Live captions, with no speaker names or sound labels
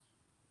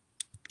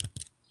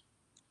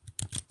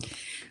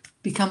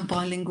Become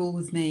bilingual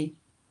with me.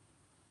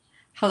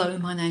 Hello,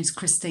 my name's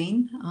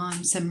Christine.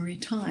 I'm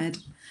semi-retired.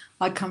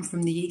 I come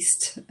from the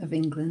east of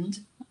England,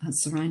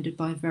 surrounded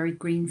by very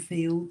green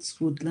fields,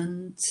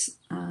 woodlands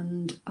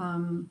and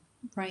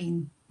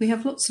rain. We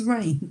have lots of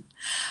rain.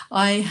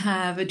 I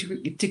have a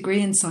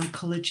degree in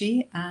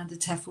psychology and a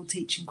TEFL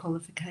teaching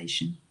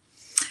qualification.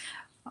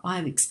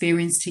 I've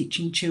experience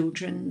teaching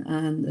children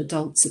and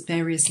adults at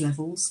various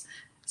levels.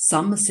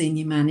 Some are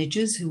senior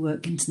managers who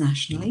work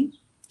internationally.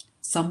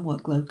 Some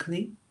work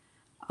locally,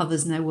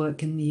 others now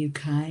work in the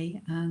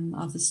UK, and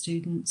other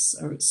students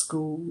are at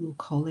school or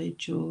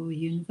college or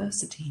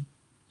university.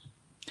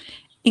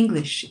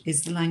 English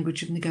is the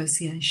language of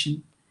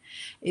negotiation.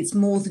 It's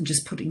more than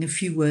just putting a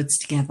few words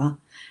together.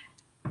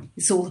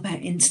 It's all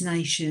about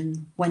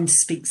intonation, when to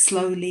speak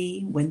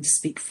slowly, when to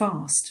speak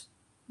fast,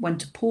 when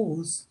to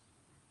pause.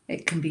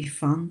 It can be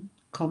fun,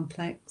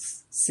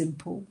 complex,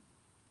 simple,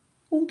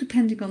 all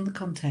depending on the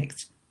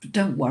context. But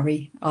don't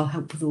worry, I'll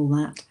help with all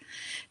that.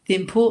 The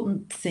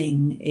important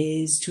thing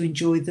is to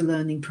enjoy the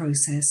learning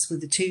process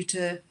with a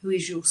tutor who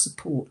is your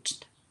support.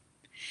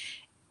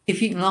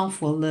 If you can laugh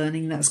while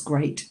learning, that's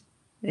great.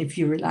 If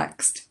you're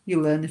relaxed,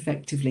 you'll learn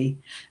effectively.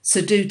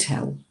 So do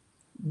tell,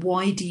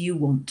 why do you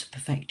want to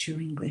perfect your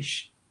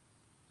English?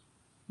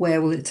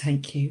 Where will it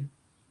take you?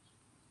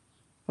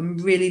 I'm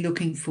really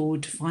looking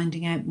forward to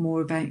finding out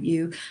more about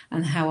you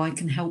and how I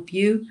can help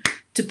you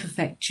to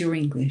perfect your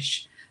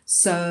English.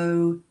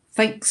 So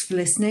thanks for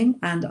listening,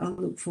 and I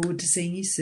look forward to seeing you soon.